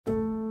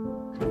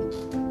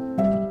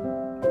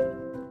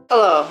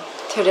Hello,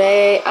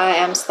 today I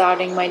am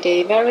starting my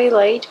day very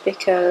late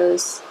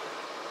because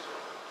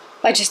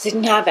I just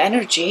didn't have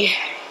energy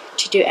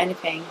to do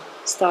anything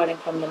starting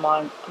from the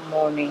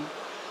morning.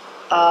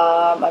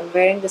 I'm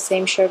wearing the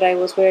same shirt I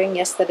was wearing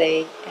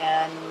yesterday,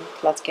 and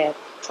let's get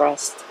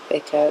dressed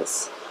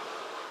because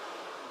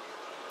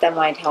that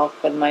might help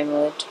with my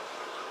mood.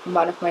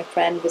 One of my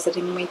friends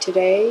visiting me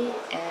today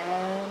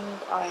and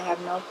I have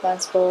no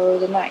plans for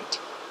the night.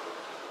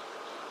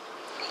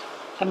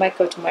 I might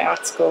go to my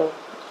art school.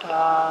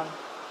 I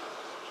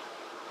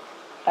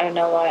don't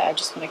know why, I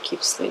just want to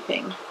keep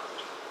sleeping.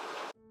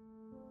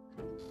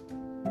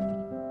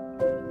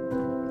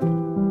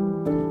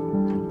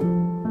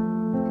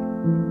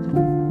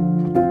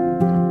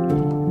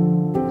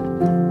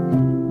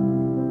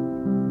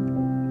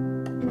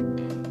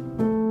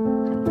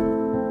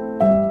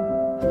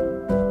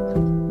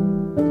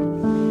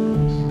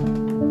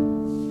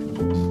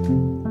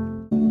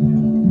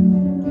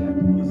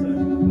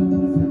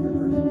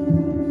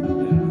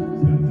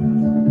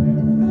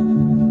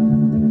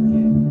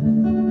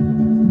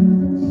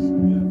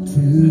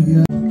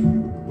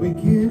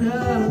 Waking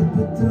up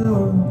at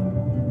dawn,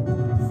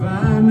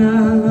 find I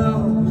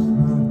lost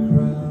my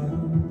crown.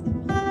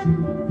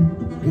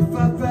 If I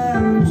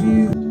found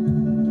you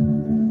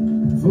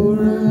for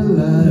a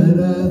light,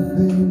 I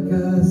think I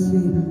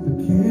see, but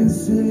can't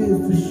say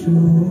for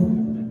sure.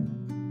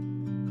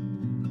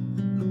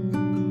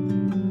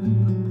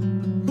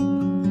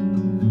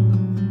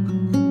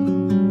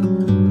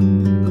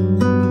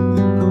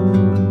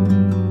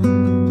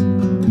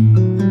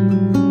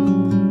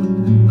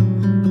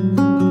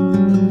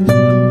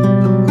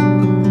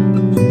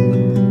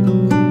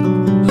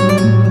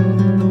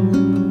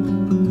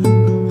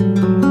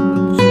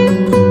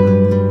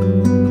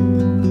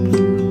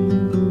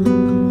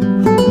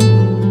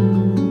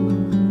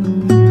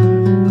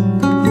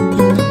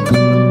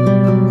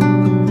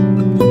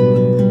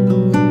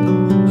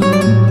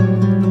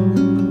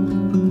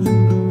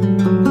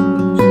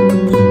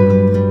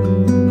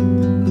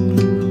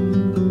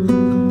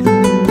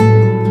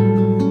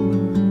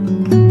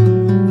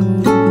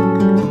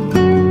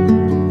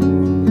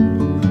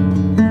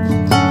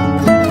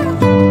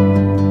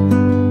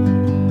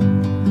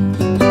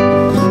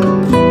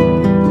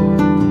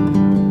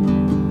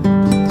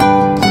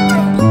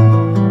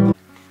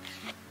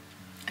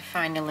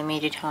 Finally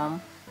made it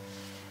home,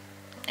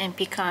 and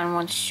Pecan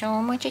wants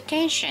so much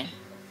attention.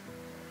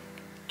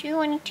 Do you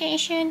want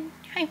attention?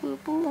 Hi, boo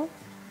boo.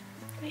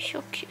 You're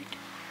so cute.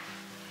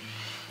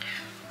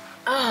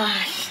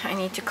 I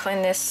need to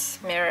clean this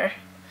mirror.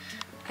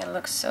 It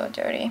looks so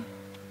dirty.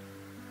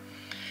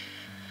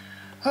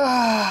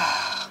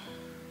 I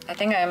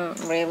think I'm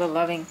really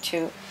loving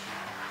to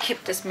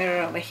keep this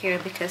mirror over here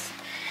because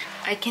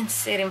I can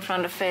sit in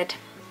front of it.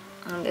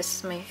 And this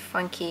is my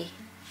funky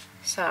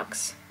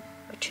socks,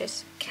 which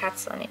is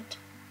cats on it.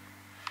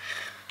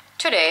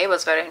 Today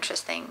was very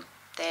interesting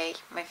day.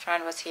 My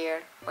friend was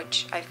here,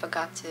 which I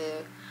forgot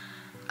to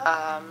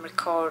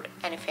record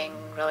anything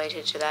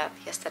related to that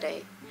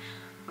yesterday.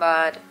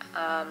 But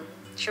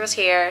she was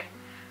here.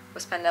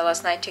 We spent the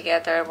last night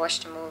together,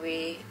 watched a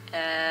movie,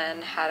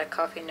 and had a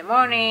coffee in the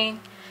morning.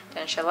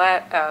 Then she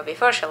left.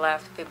 Before she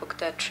left, we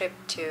booked a trip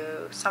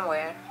to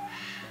somewhere,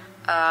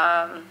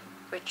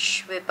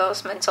 which we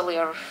both mentally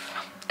are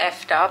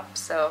effed up.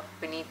 So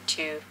we need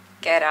to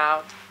get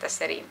out the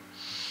city.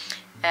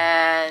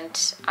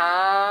 And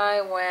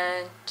I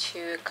went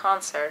to a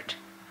concert,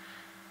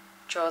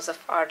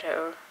 Joseph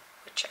Arthur,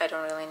 which I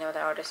don't really know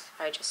the artist.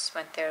 I just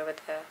went there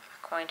with an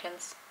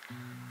acquaintance.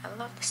 I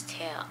love this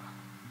tail.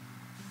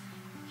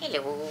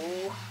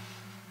 Hello.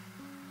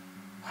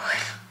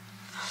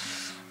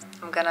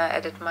 I'm gonna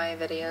edit my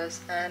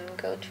videos and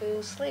go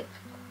to sleep.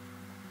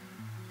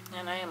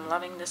 And I am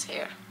loving this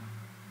hair.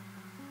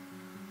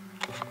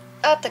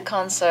 At the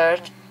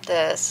concert,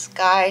 this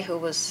guy who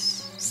was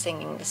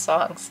singing the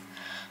songs,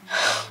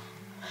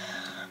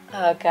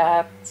 oh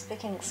god,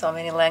 speaking so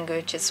many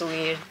languages is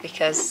weird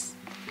because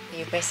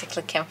you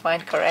basically can't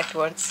find correct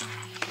words,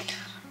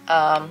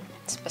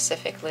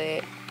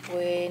 specifically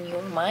when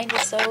your mind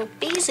is so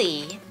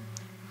busy.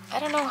 I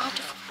don't know how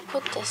to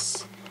put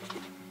this.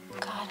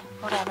 God,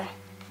 whatever.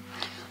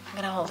 I'm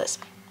gonna hold this.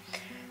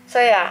 So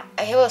yeah,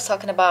 he was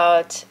talking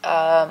about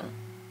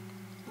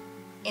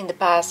in the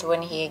past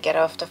when he get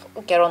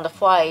on the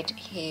flight,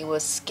 he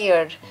was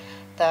scared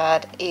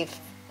that if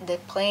the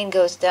plane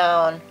goes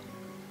down,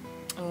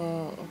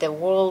 the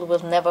world will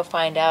never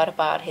find out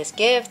about his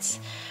gifts,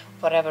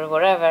 whatever.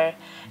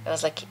 It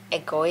was like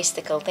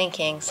egoistical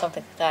thinking,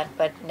 something like that.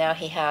 But now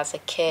he has a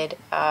kid.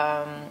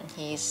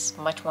 He's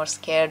much more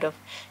scared of,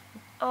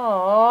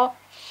 not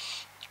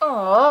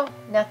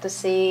to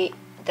see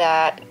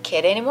that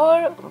kid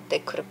anymore.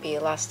 That could be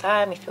last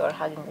time if you are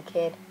hugging the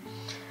kid.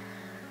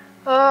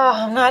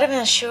 I'm not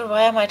even sure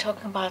why am I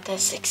talking about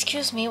this.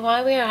 Excuse me,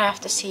 why we have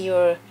to see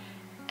your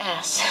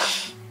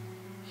ass?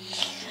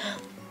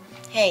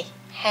 Hey,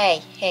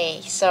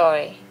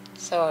 sorry,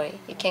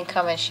 you can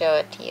come and show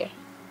it here.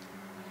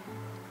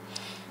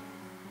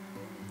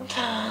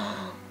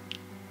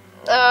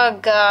 Oh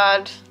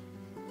God,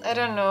 I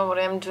don't know what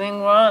I'm doing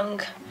wrong.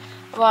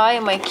 Why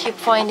am I keep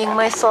finding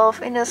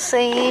myself in the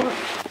same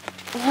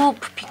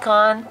loop,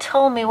 Pecan?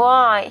 Tell me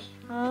why.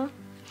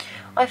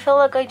 I feel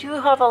like I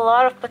do have a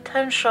lot of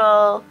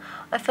potential.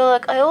 I feel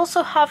like I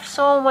also have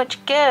so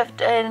much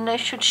gift and I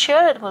should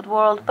share it with the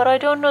world, but I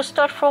don't know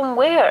start from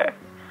where.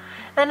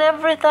 And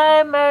every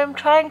time I'm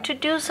trying to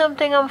do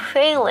something, I'm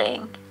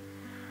failing.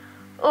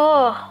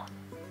 Oh,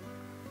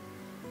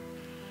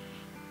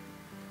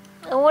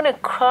 I want to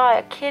cry.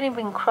 I can't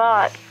even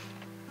cry.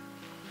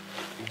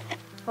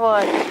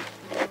 What?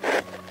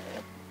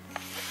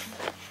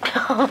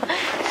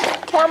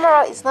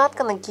 Camera is not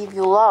gonna give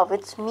you love.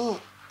 It's me,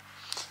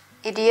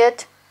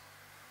 idiot.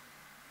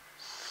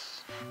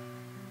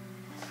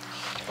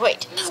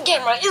 Wait, this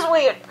camera is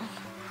weird.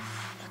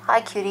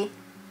 Hi, cutie.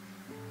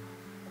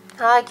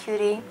 Hi,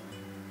 cutie.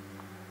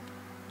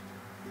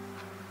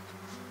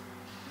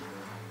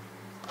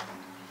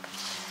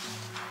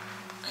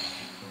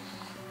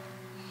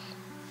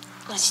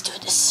 Let's do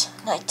this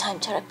nighttime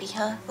therapy,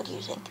 huh? What do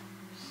you think?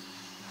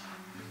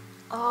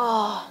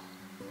 Oh,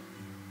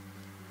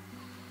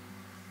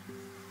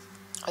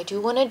 I do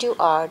want to do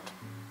art.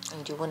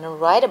 I do want to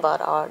write about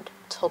art,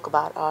 talk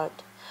about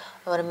art.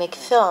 I want to make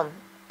film.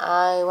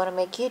 I want to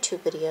make YouTube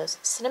videos,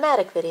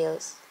 cinematic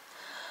videos.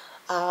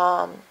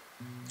 I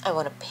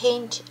want to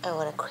paint. I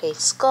want to create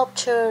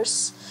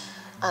sculptures.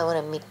 I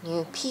want to meet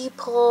new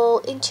people,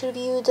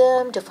 interview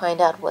them to find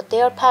out what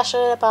they are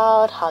passionate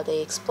about, how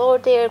they explore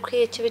their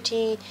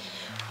creativity.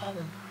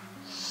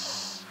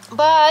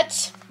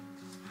 But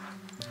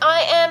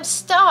I am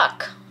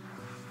stuck.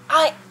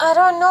 I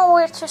don't know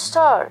where to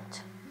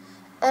start.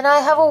 And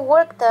I have a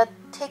work that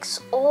takes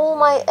all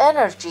my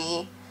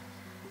energy,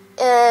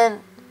 and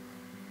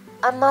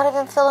I'm not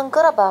even feeling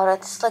good about it.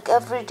 It's like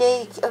every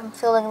day I'm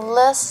feeling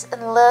less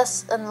and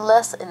less and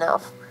less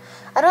enough.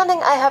 I don't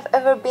think I have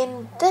ever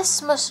been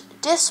this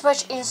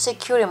much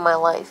insecure in my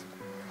life.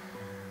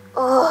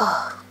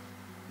 Ugh.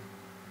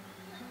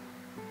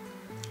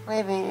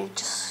 Maybe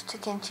just to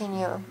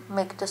continue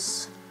make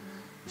this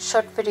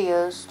short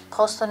videos,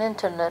 post on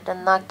internet,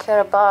 and not care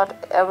about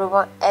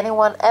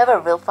anyone ever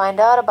will find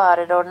out about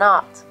it or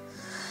not.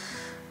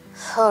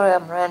 Sorry,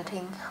 I'm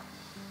ranting.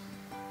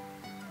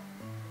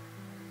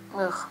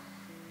 Ugh.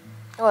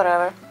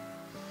 Whatever.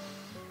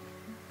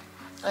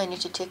 I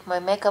need to take my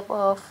makeup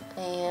off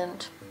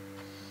and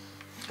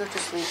go to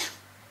sleep.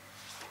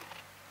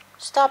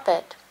 Stop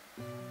it.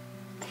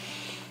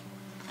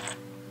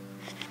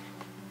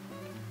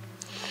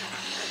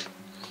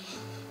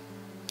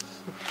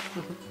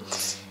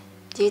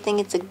 Do you think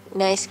it's a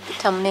nice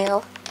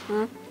thumbnail?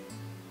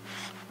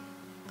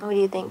 What do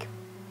you think?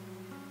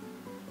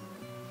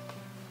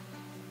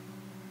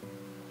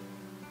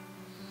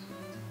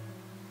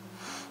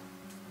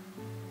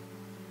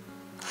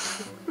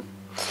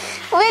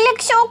 We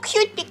look so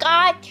cute,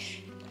 Pecan.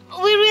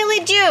 We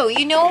really do,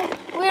 you know?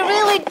 We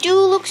really do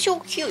look so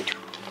cute.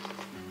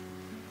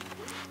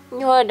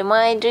 You are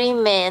my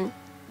dream man.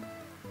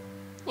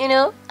 You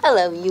know, I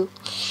love you.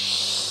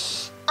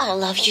 I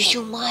love you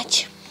so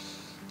much.